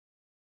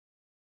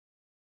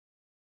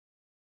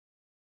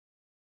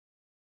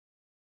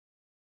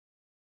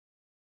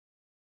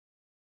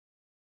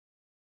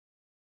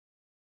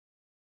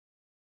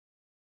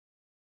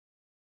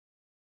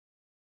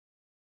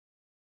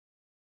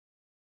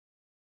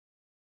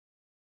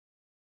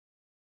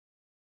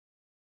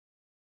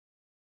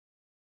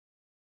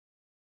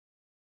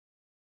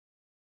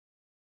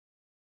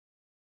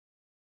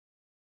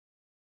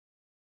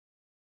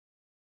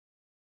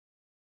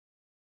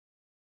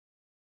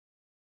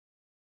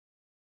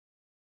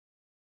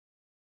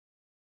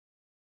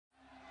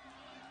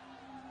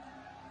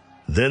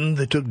Then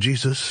they took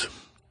Jesus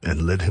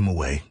and led him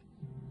away.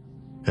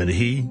 And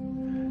he,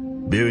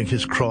 bearing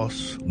his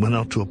cross, went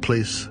out to a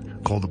place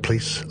called the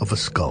Place of a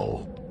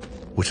Skull,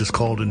 which is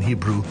called in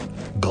Hebrew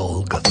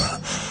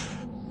Golgotha,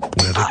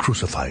 where they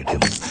crucified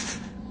him,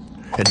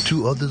 and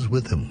two others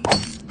with him,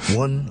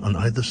 one on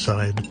either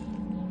side,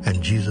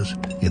 and Jesus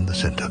in the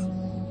center.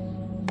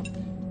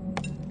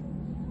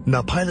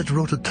 Now Pilate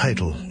wrote a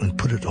title and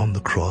put it on the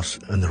cross,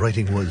 and the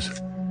writing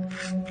was,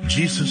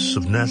 Jesus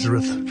of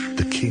Nazareth,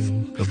 the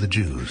King of the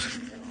Jews.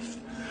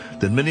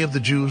 Then many of the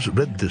Jews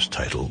read this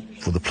title,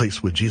 for the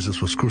place where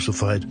Jesus was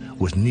crucified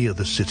was near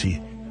the city,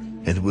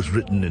 and it was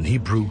written in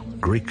Hebrew,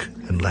 Greek,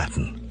 and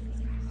Latin.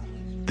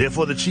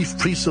 Therefore the chief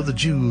priests of the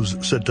Jews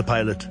said to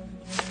Pilate,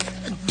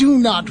 Do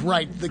not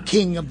write the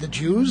King of the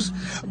Jews,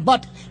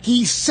 but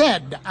he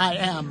said, I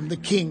am the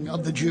King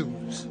of the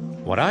Jews.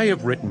 What I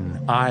have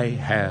written, I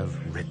have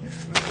written.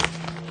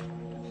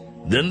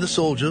 Then the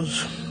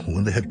soldiers,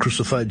 when they had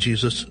crucified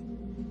Jesus,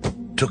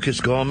 took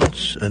his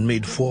garments and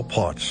made 4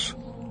 parts,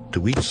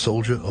 to each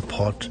soldier a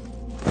part,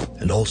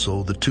 and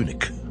also the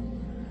tunic.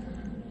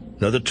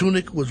 Now the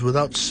tunic was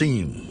without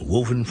seam,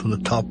 woven from the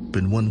top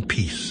in one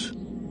piece.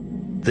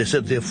 They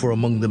said therefore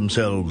among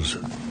themselves,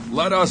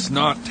 Let us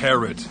not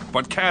tear it,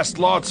 but cast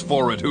lots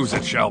for it, whose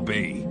it shall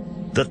be.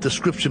 that the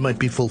scripture might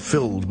be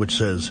fulfilled, which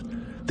says,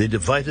 They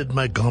divided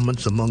my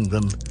garments among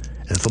them,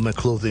 and for my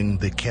clothing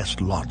they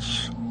cast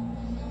lots.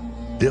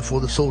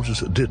 Therefore the soldiers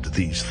did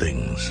these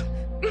things.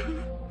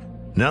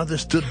 Now there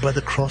stood by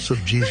the cross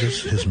of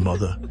Jesus his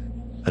mother,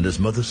 and his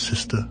mother's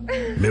sister,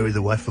 Mary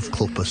the wife of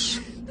Clopas,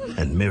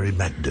 and Mary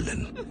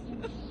Magdalene.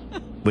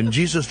 When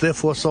Jesus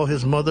therefore saw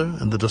his mother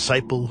and the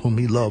disciple whom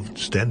he loved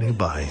standing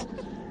by,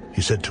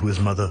 he said to his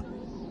mother,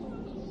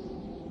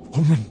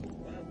 Woman,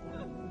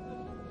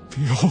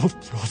 behold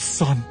your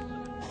son.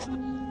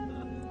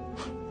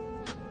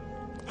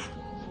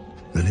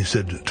 Then he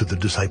said to the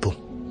disciple,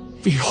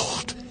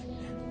 Behold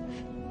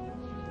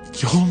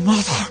your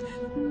mother.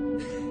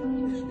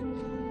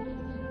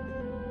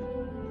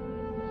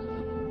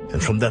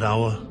 And from that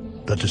hour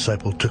that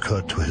disciple took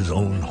her to his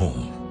own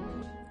home.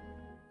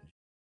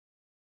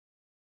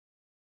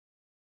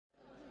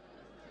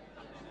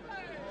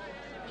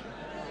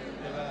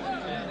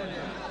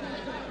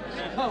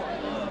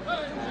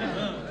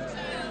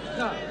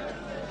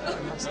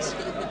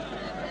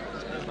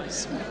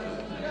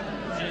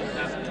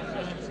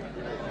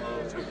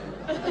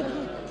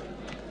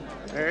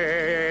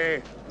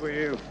 Hey, who are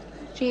you?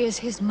 She is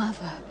his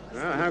mother.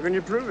 How can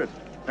you prove it?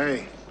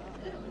 Hey.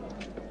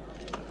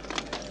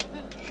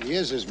 She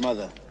is his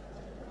mother.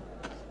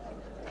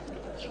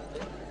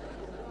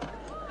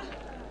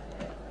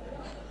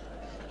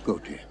 Go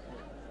to him.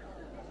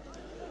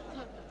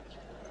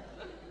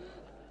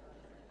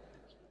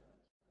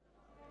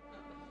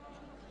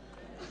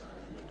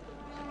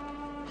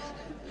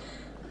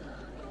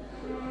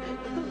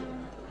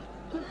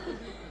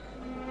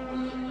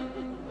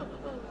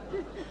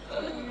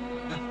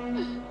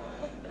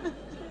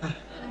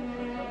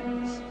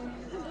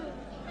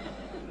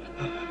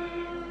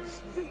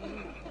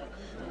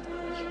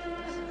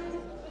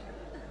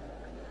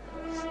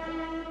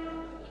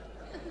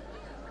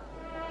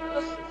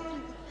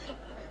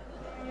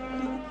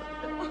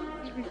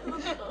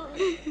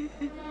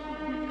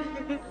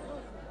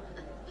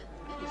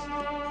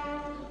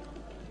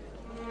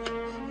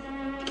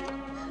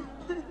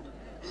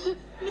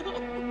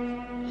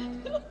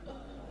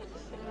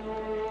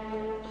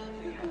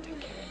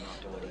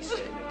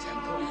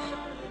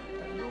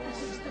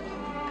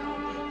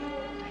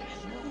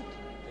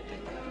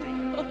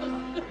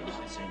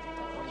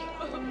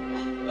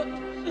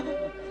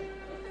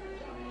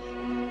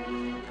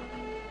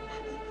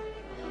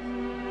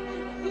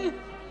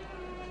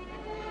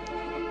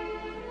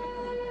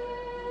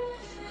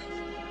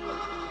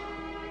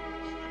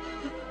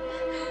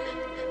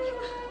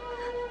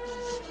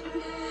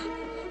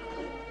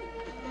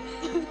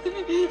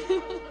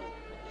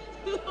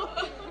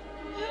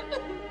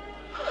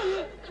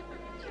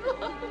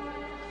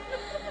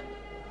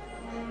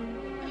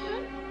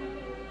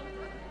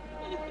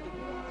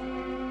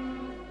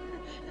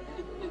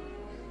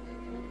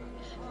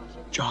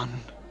 John.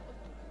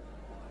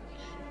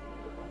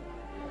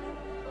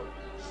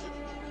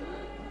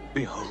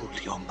 Behold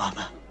your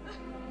mother.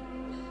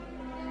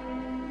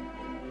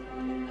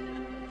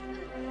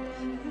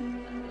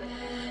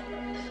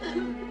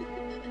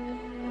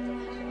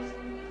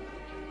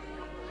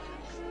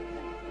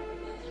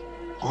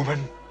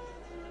 Woman.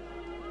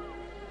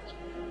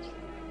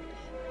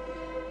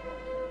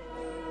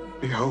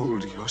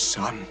 Behold your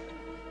son.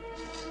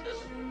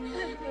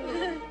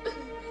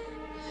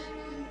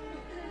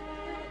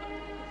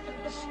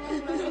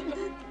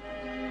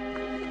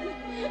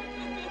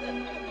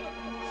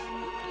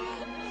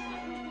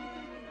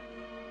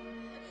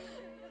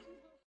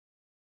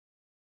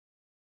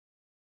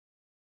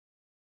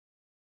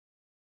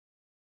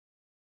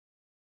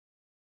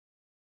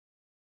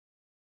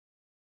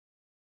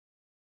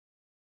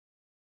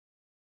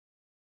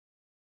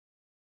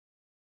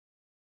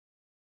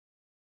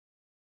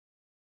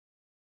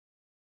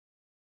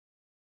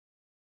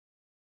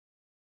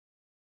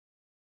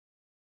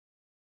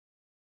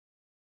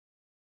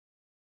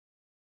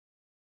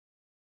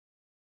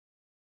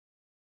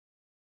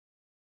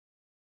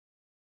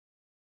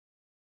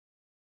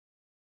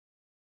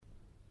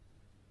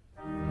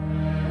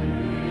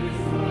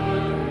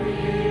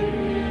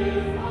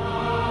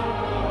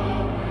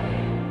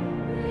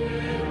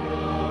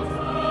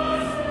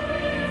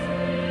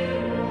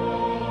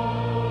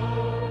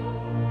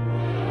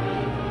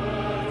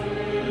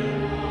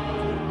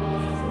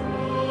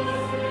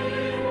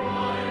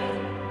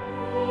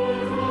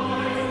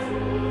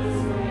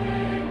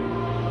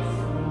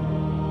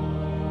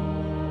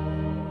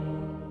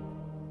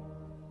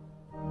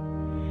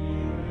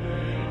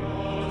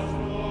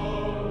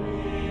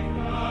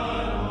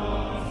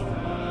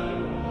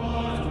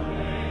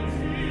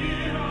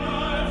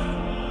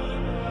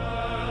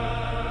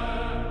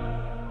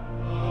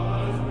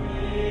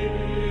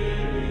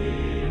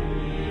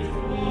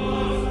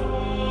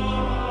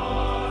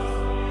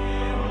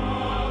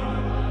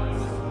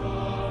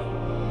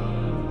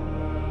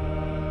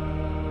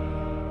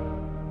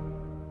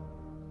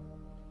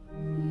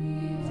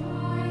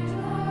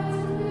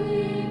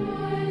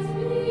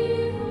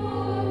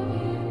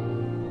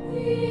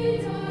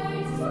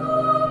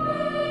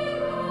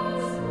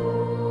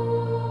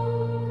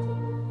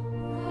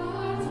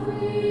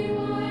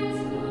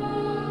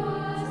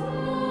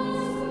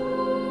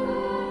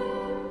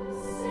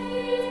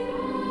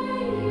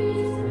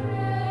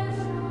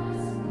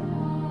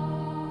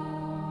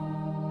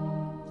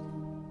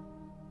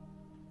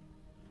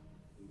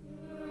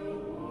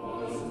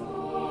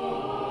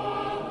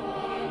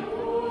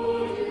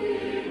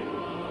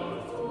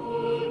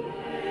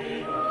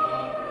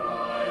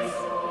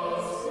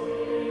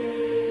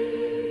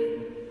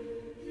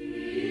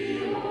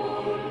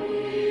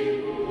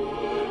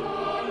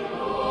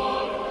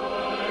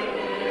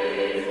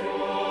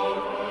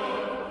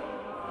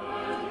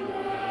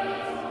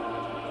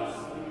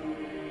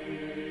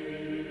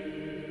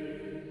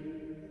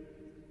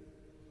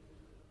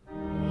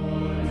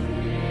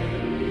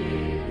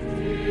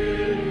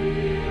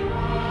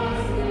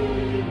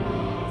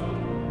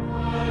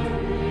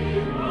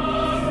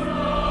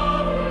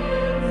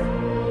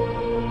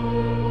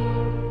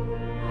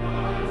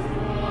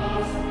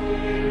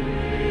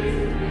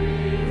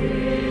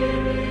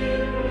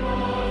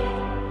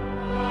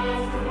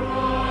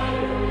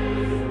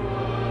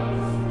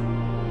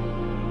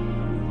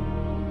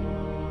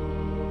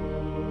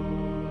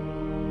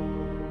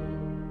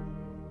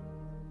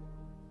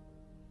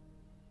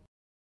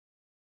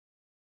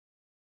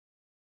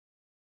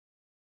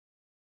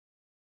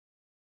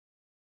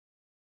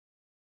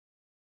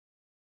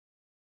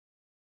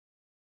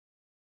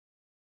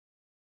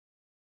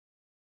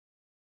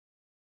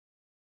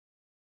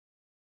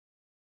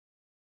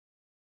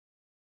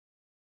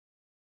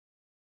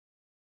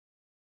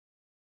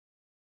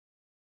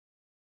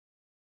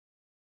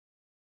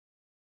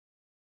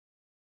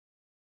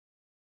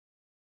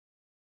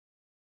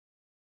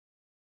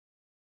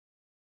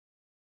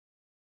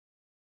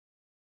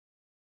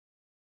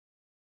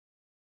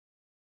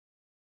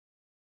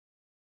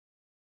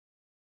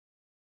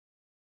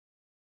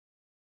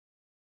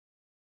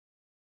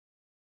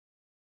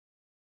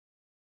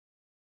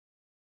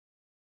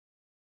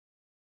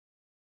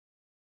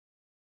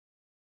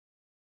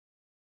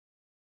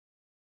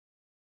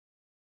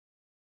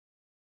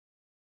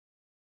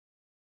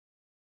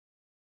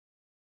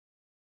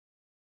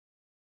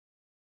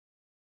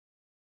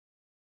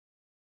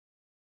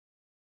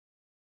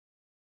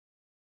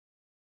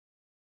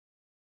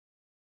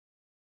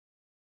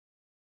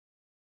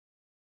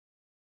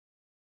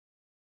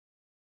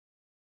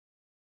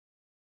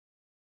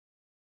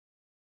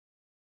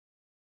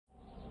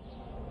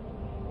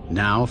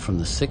 Now from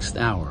the 6th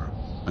hour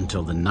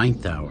until the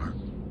 9th hour,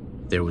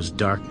 there was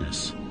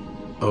darkness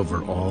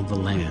over all the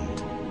land.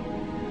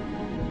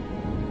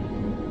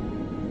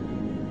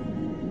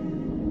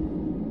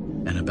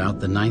 And about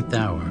the 9th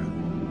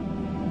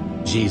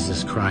hour,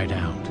 Jesus cried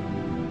out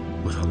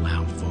with a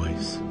loud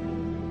voice,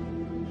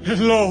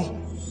 Elo,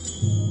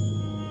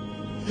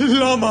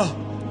 lama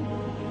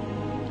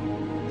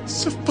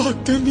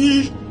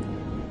sabachthani.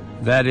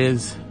 that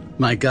is,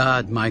 my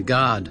God,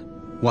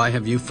 why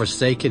have you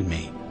forsaken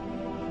me?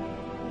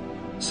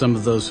 Some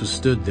of those who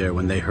stood there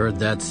when they heard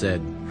that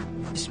said,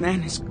 This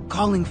man is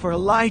calling for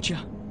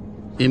Elijah.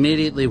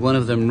 Immediately one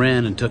of them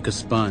ran and took a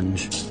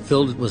sponge,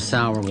 filled it with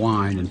sour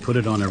wine, and put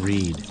it on a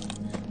reed,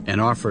 and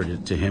offered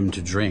it to him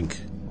to drink.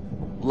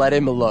 Let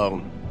him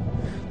alone.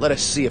 Let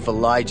us see if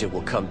Elijah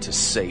will come to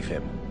save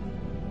him.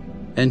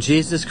 And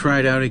Jesus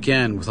cried out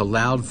again with a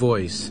loud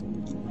voice,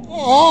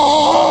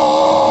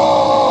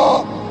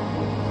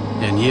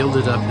 and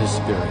yielded up his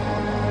spirit.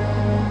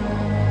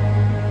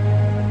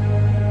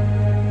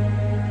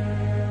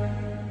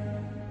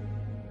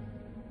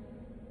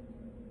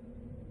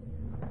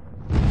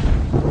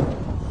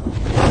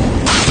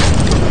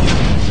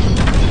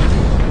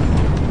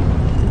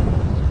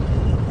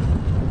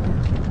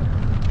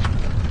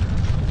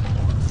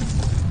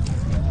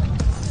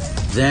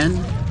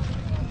 Then,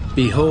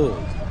 behold,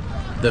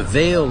 the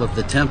veil of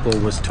the temple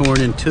was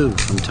torn in two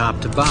from top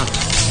to bottom.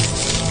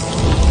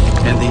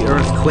 And the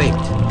earth quaked,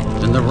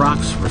 and the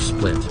rocks were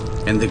split,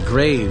 and the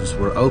graves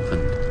were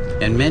opened.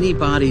 And many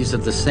bodies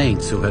of the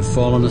saints who had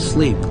fallen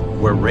asleep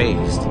were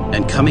raised.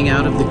 And coming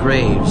out of the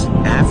graves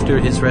after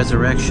his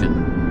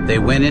resurrection, they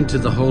went into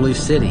the holy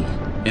city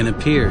and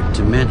appeared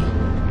to many.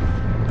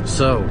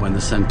 So when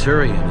the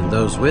centurion and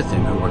those with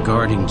him who were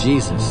guarding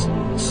Jesus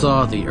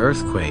saw the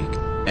earthquake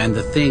and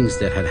the things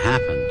that had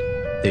happened,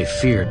 they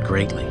feared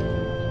greatly.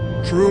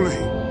 Truly,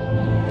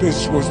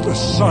 this was the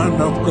Son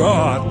of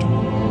God.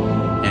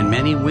 And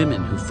many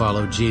women who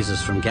followed Jesus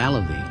from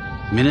Galilee,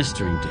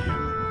 ministering to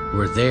him,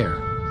 were there,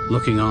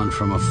 looking on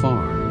from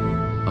afar,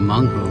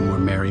 among whom were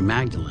Mary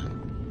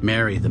Magdalene,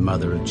 Mary the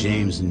mother of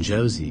James and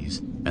Joses,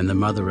 and the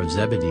mother of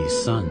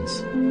Zebedee's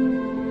sons.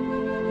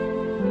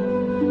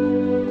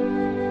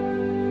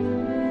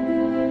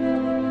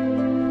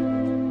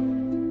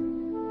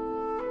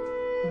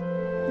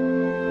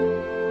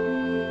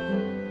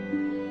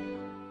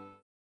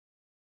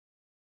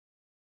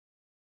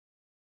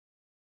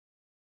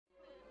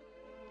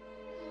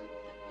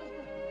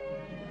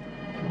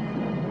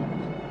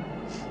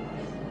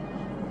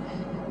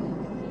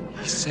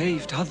 He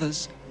saved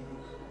others.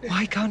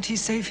 Why can't he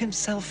save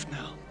himself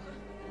now?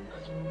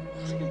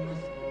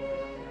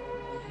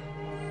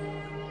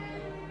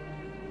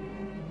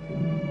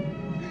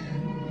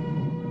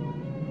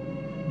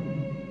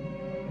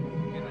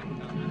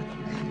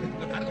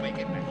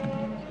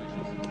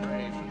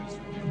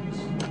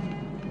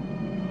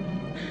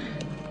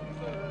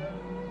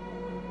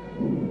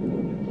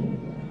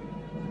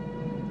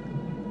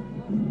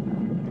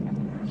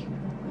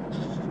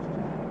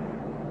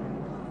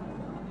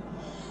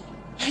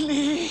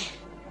 Eli!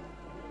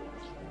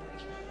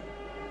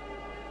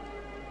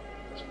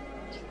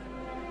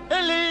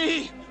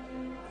 Eli!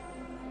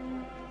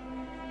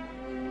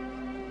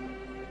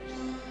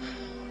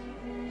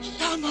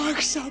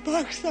 Lama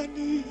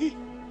sabachthani.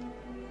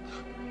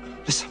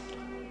 Listen.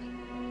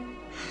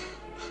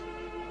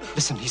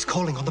 Listen, he's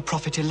calling on the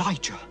prophet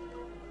Elijah.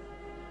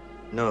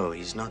 No,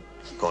 he's not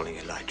calling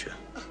Elijah.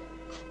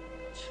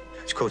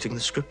 He's quoting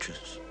the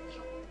scriptures.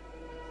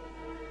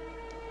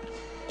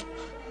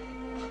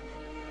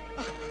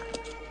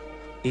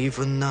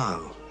 Even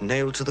now,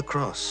 nailed to the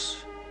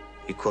cross,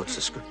 he quotes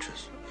the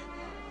scriptures.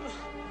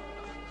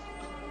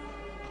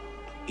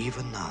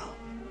 Even now.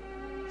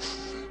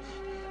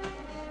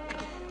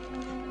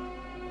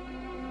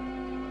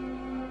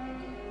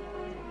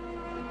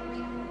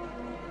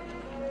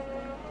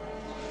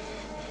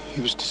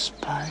 He was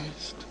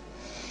despised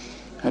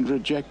and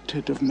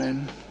rejected of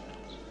men,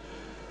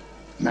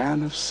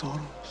 man of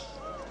sorrows,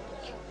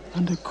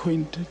 and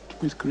acquainted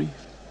with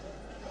grief.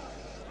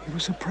 He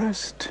was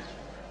oppressed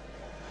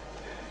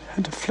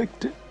and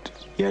afflicted,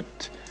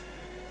 yet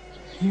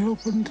he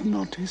opened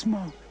not his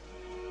mouth.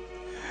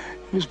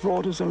 He was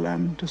brought as a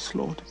lamb to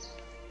slaughter,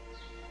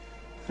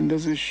 and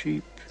as a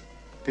sheep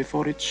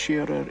before its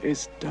shearer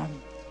is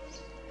dumb.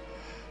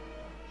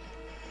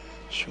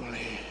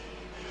 Surely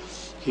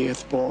he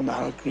hath borne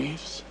our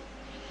griefs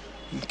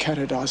and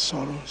carried our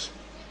sorrows.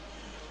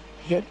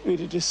 Yet we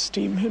did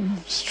esteem him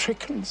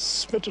stricken,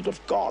 smitten of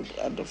God,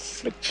 and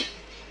afflicted.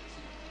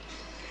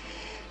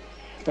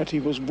 But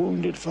he was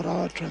wounded for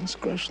our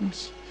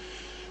transgressions.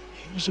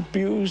 He was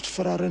abused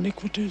for our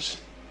iniquities.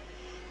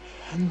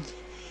 And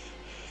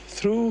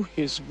through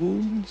his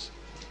wounds,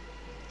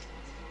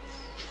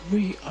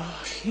 we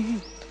are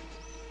healed.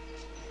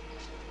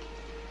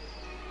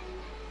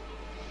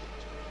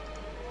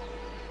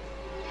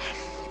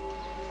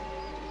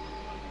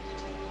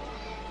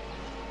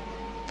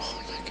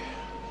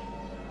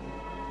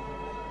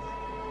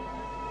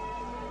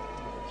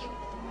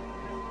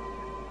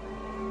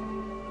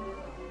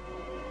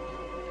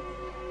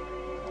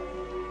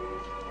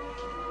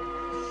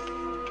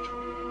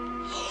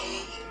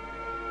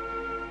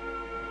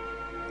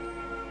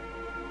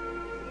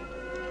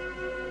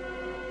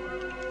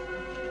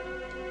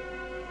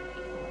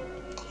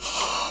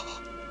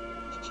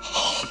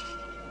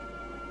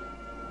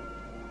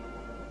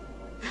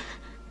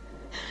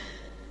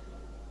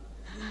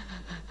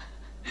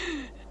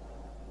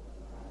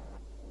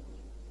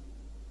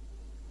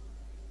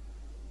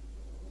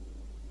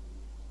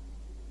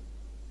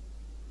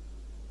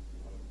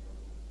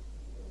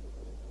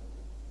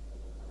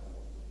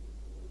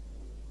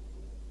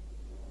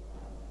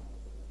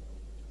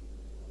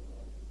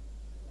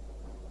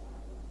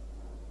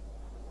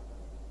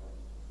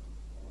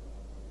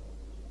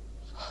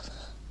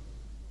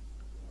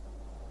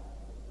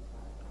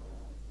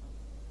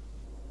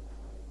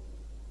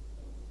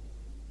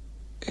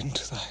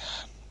 into thy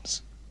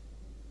hands.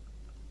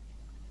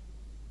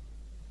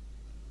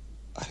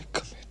 I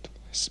commit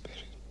my spirit.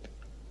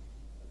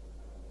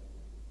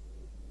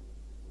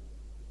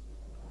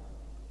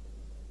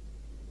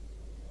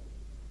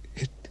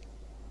 It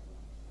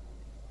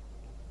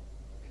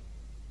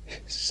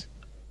is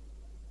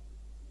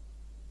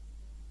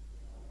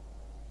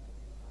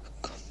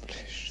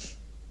accomplished.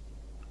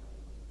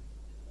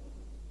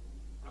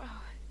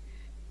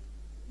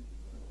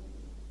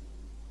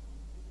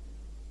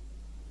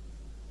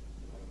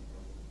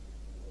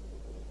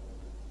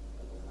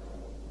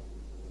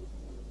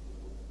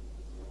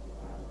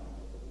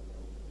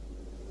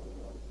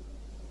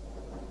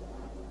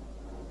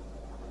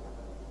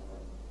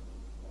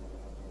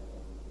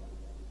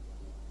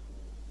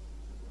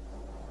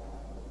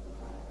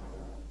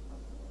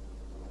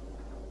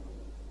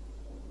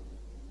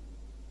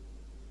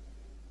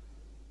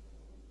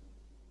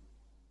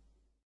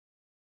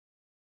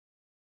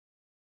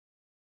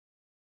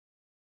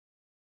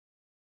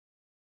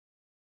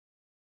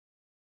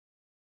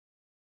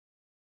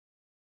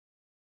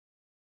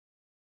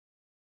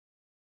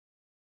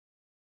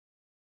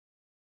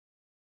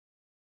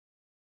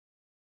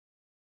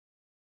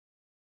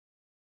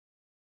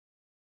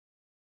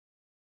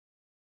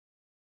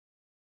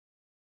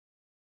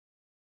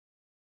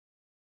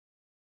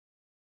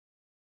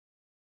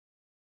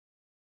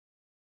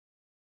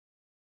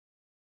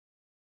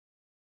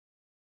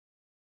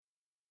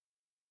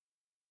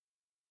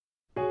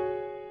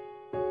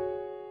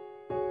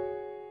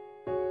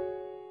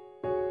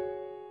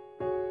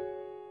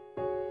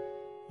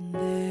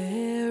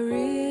 There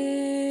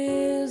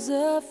is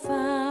a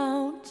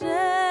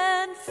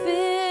fountain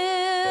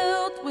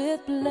filled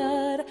with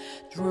blood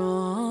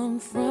drawn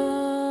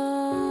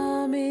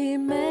from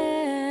Emmanuel's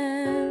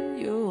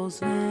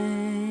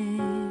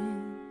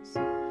veins,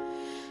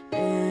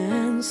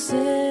 and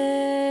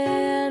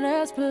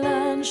sinners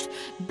plunged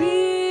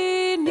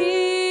beneath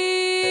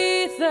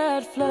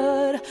that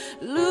flood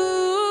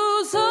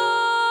lose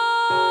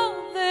all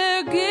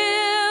their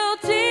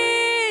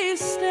guilty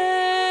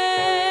stains,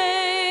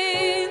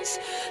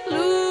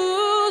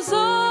 lose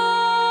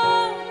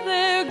all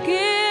their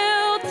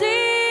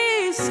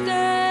guilty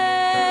stains,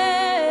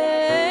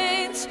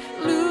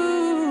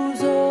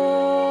 lose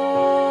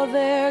all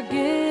their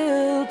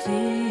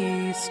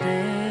guilty stains,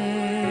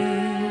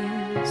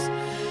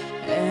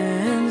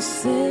 and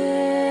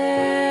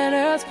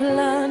sinners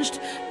plunged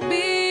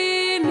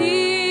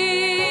beneath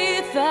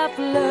that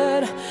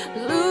flood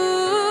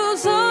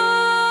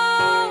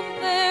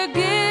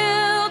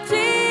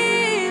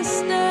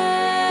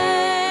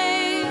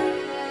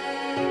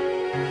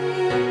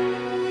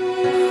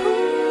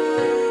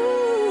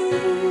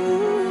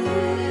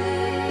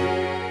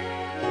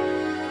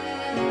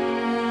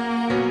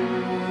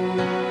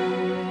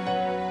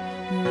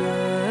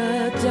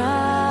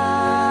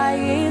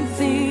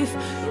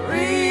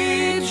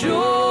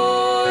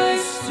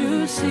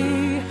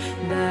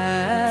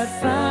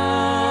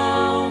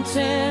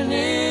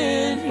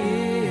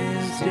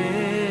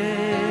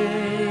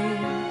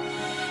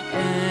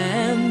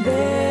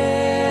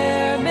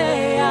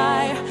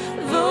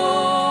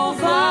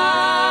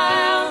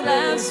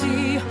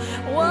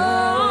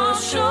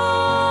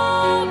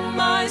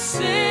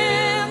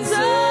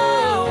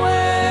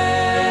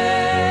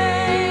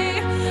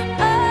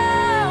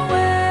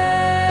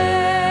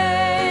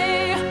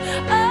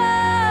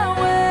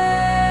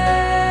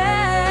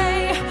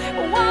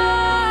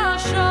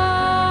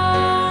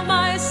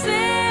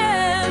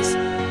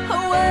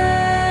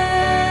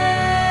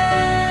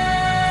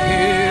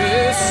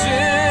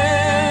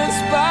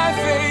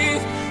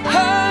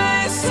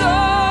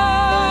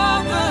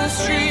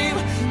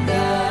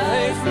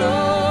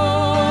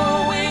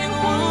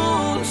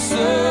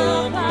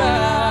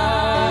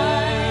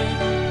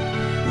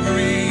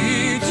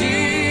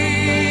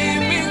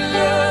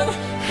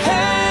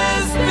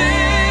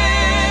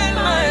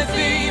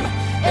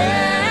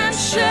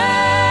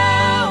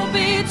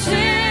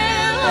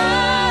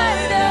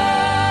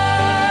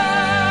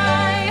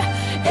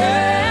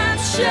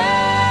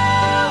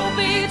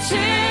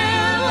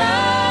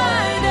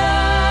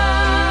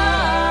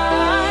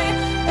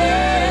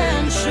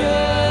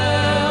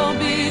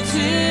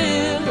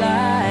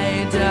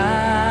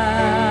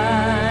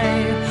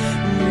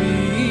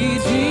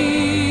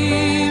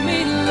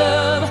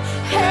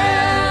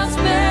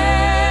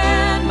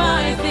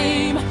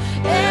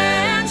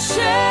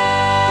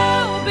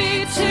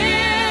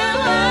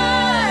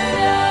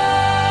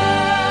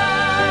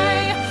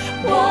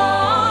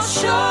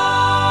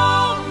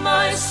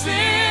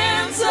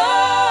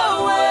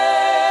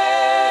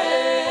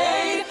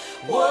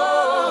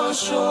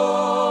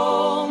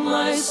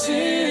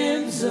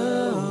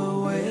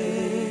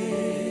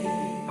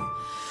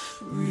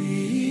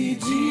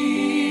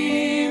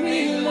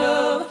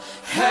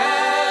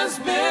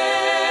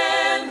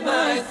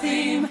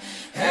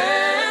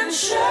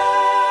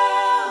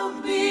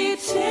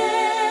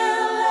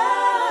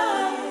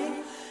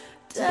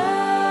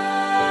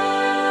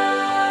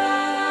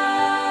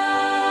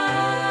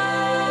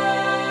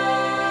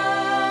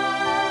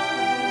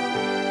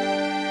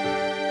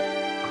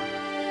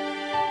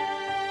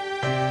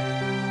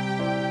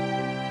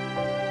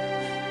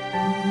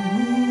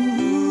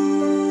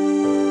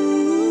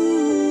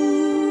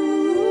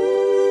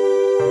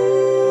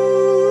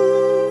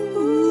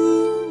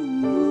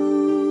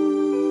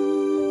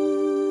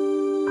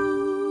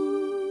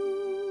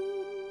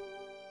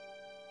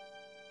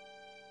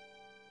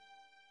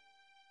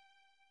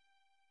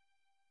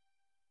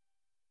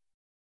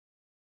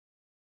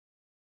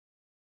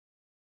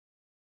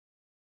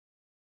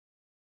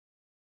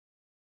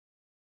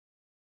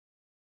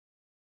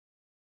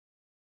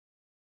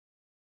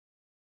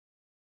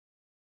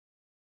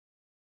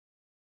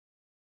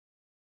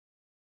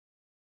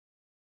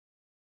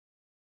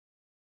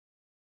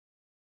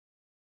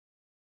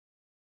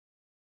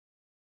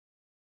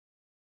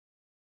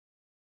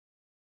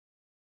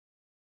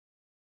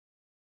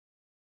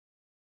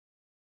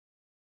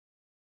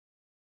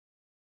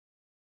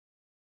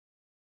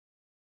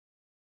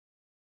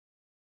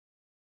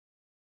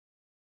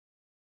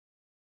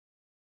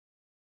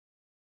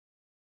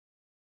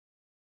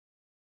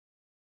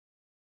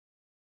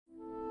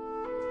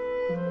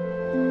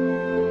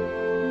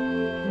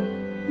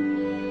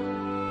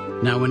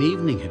Now when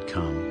evening had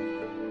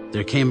come,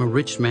 there came a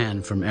rich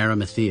man from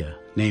Arimathea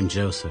named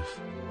Joseph,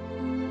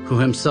 who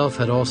himself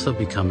had also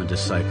become a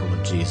disciple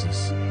of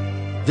Jesus.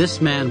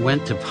 This man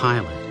went to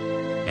Pilate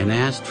and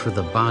asked for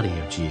the body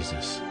of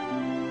Jesus.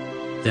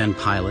 Then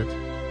Pilate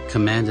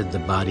commanded the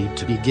body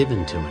to be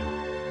given to him.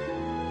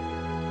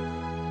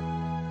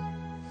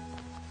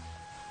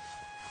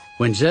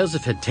 When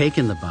Joseph had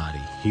taken the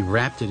body, he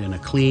wrapped it in a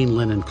clean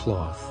linen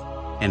cloth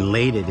and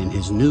laid it in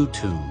his new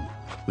tomb,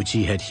 which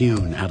he had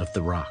hewn out of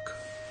the rock.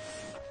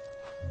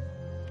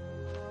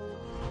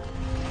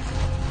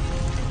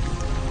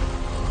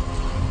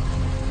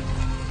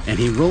 And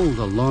he rolled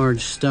a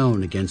large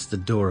stone against the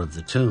door of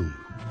the tomb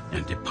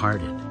and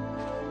departed.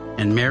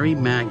 And Mary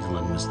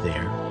Magdalene was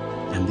there,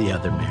 and the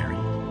other Mary,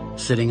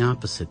 sitting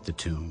opposite the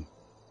tomb.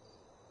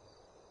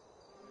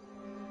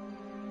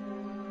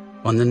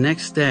 On the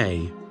next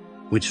day,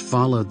 which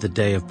followed the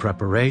day of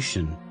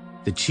preparation,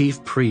 the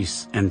chief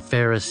priests and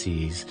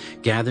Pharisees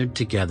gathered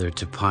together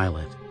to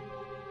Pilate.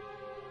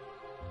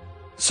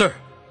 Sir,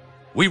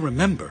 we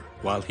remember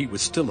while he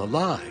was still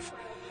alive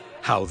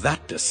how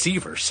that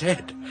deceiver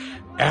said,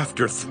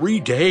 "After 3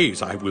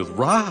 days I will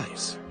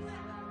rise."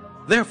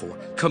 Therefore,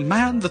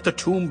 command that the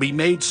tomb be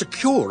made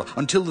secure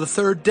until the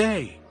 3rd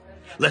day,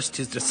 lest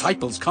his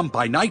disciples come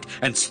by night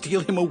and steal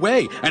him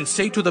away and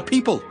say to the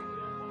people,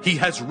 "He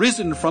has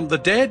risen from the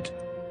dead."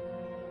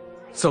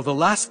 So the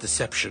last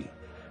deception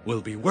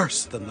will be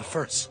worse than the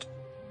first.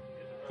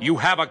 You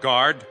have a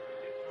guard.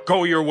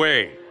 Go your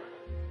way.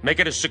 Make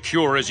it as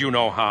secure as you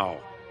know how.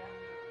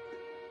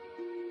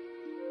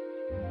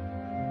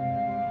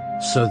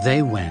 So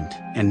they went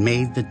and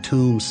made the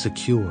tomb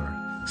secure,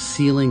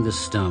 sealing the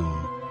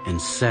stone and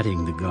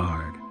setting the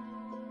guard.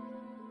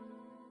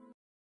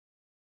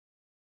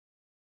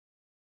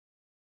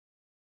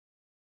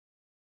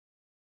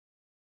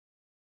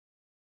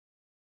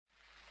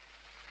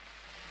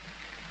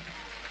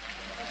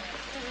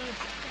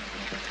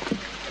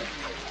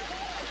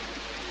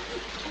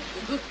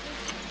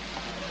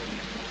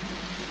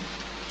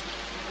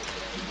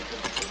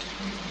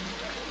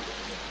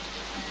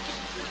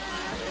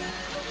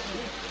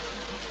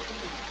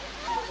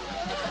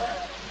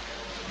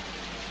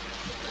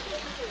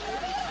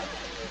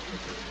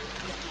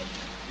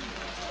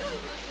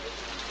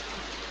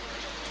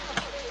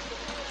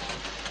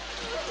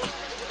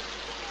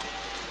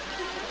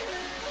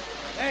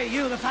 Hey,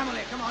 you, the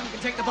family, come on, you can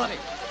take the body.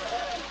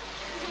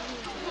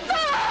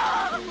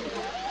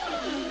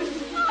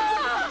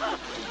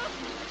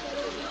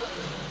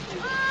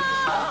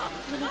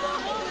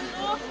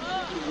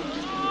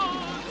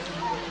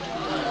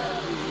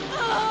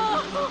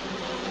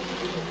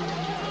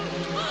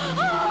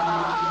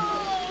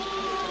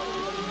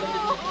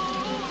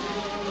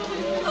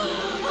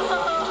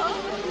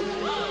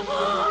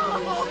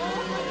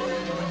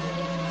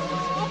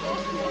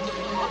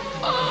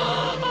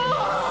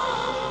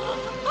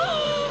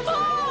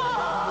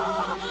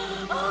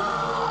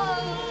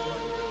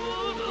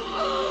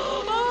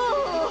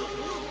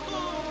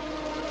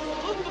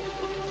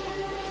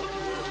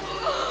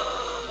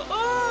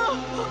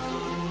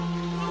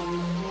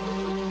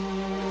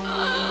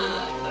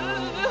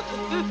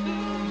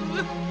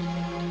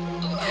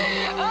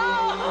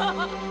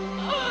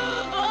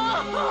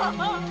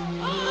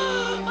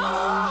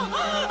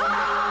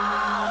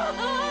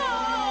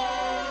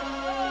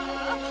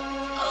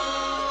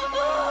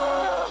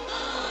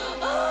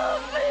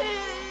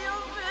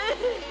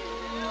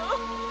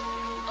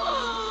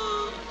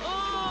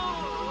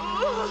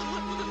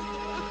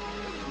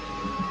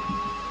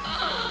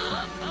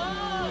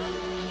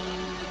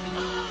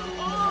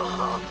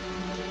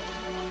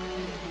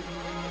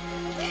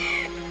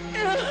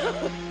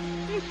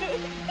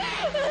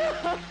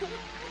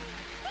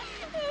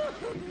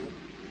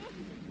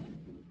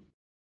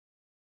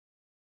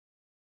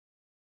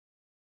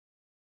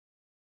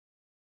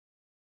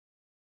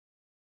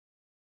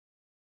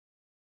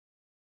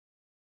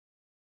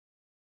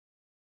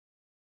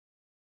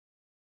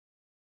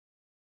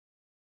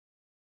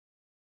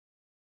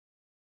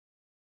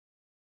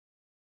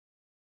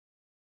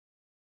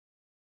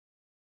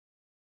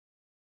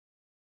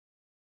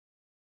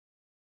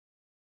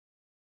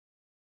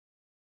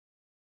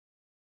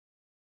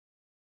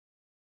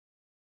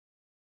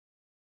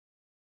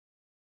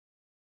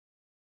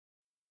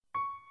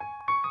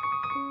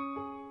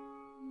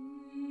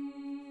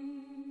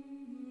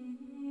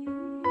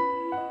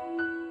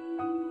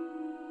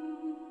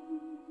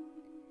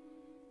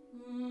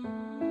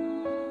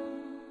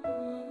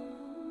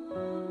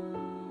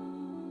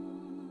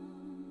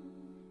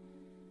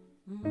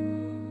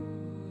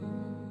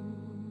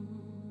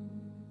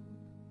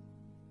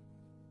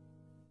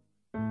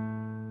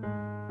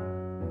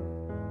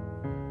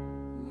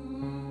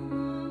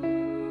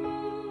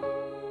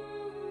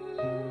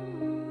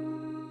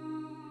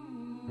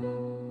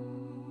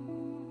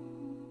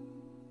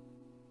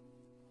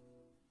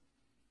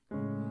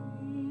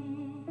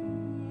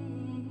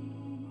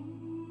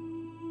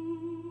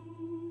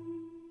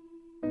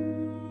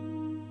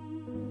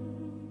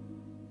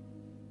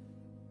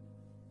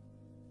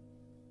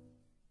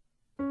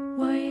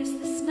 Why is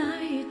this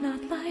night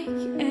not like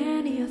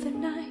any other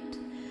night?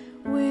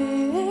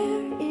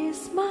 Where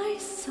is my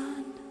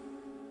son?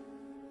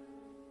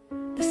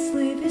 The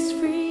slave is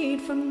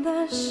freed from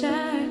the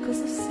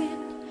shackles of sin.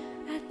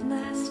 At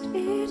last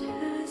it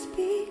has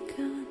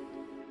begun.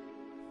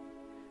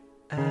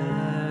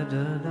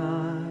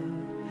 Adonai,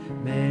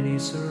 many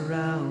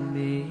surround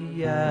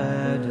me,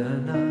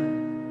 Adonai.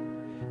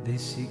 They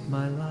seek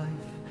my life,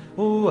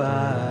 oh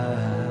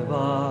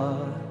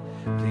Abba.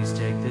 Please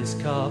take this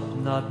cup,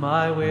 not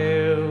my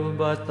will,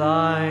 but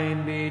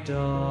thine be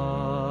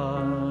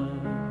done.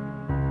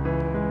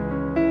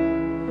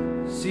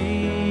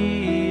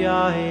 See,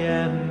 I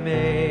am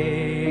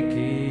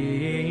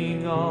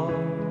making all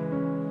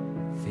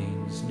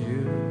things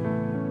new.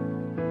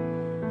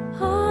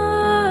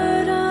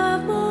 Heart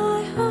of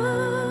my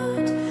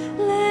heart,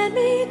 let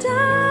me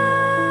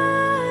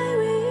die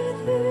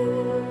with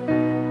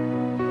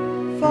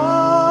you.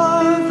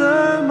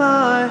 Father,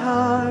 my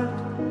heart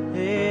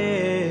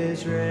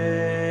is ready.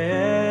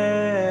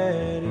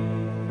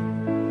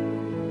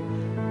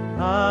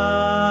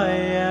 I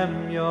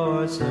am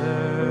your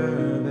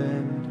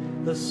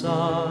servant, the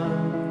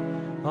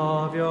son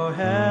of your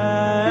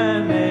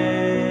handmaid.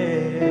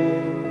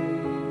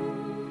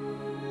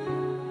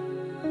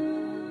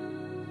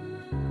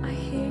 I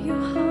hear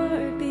your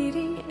heart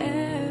beating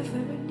ever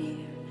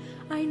near.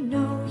 I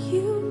know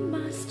you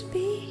must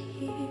be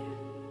here.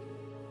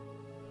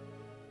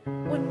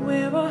 When,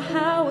 where, or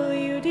how will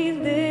you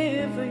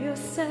deliver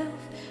yourself?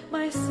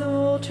 My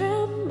soul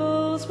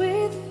trembles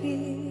with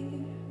fear.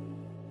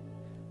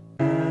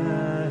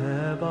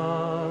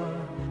 Abba,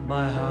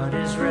 my heart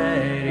is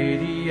ready,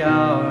 the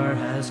hour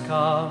has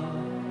come.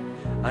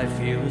 I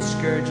feel the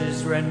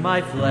scourges rend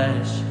my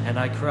flesh, and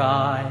I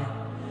cry,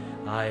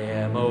 I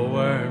am a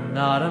worm,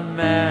 not a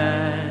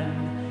man.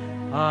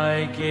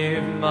 I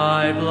give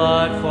my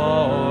blood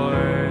for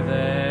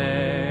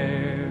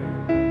them.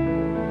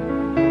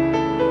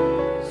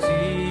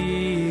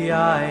 See,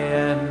 I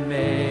am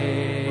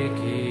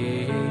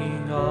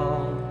making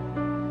all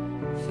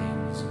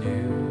things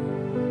new.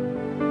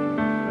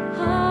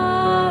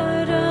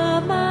 Heart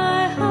of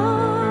my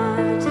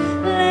heart,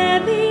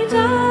 let me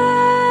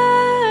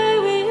die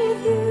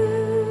with you.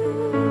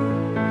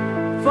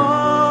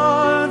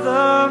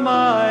 Father,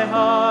 my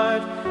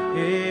heart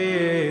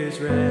is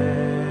ready.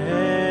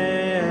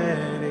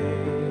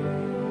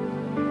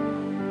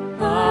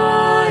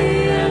 I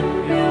am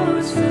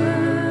your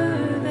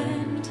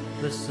servant,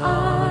 the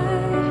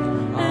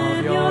son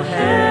of your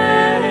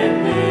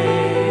handmaid.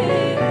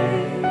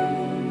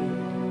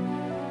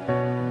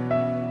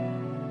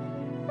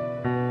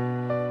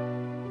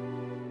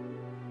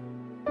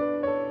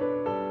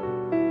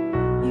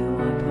 You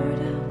are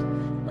poured out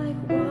like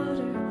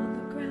water on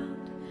the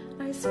ground.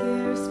 I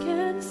scarce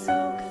can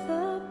soak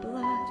the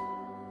blood.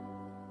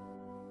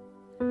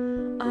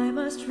 I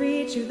must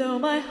reach you though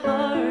my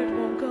heart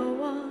won't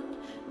go on.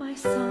 My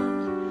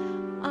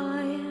son,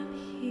 I am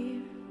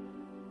here.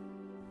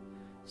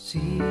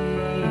 See,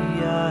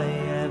 I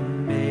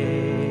am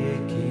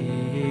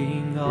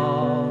making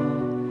all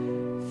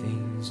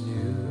things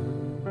new.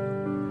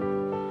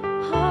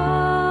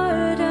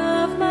 Heart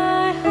of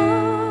my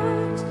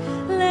heart,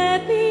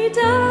 let me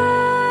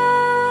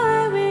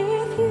die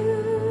with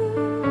you.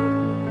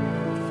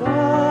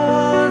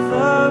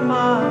 Father,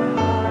 my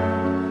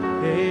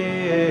heart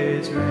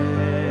is ready.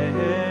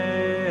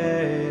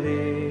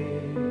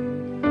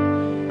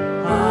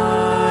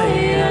 I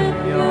am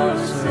your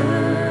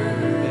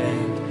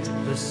servant,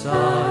 the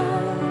son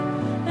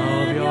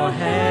of your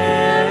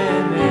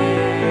handmaid.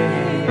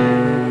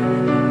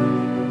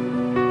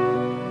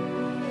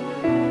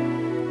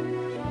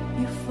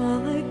 You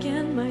fall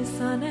again, my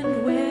son,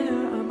 and where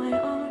are my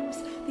arms?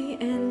 The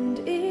end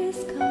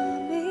is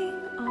coming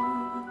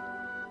on.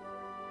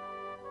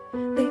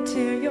 They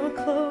tear your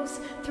clothes,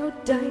 throw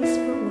dice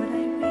for what I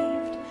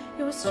weaved.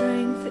 Your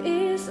strength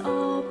is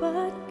all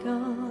but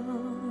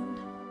gone.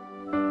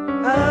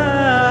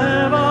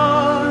 Abba,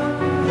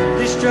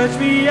 they stretch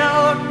me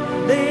out,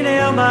 they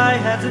nail my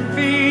hands and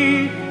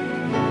feet.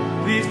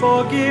 Please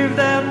forgive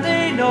them,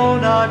 they know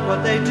not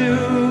what they do.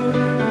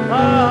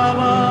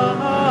 Abba,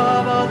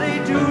 Abba, they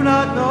do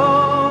not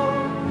know,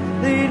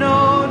 they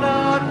know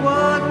not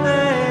what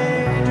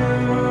they do.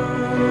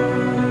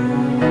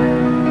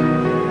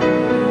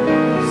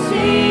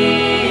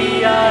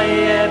 See, I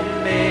am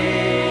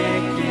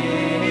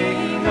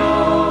making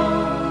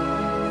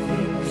all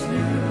things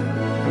new.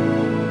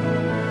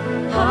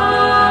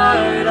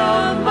 Heart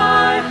of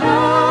my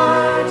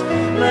heart,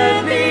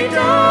 let me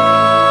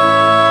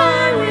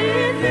die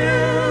with you.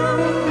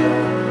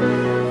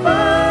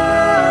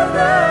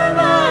 Father,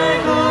 my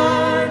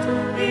heart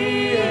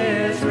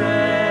is ready.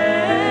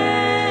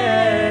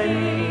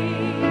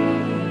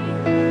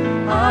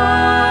 I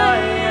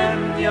am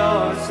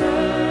your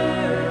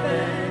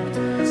servant,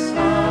 the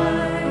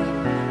son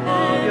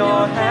of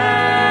your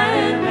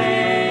handmaid.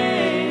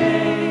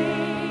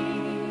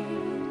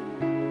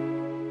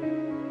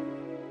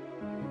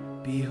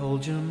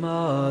 Behold your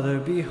mother,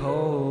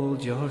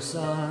 behold your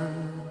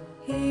son.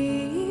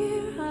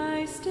 Here I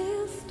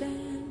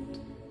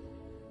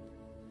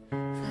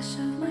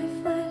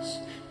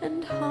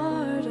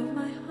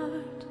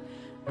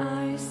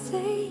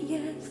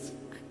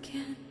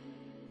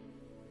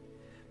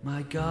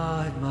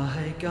God,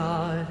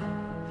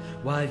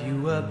 why have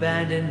you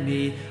abandoned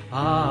me?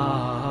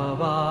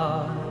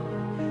 Abba,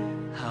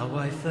 how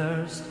I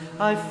thirst,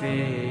 I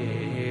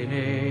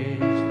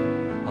finished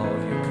all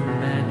you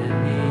commanded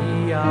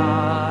me.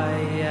 I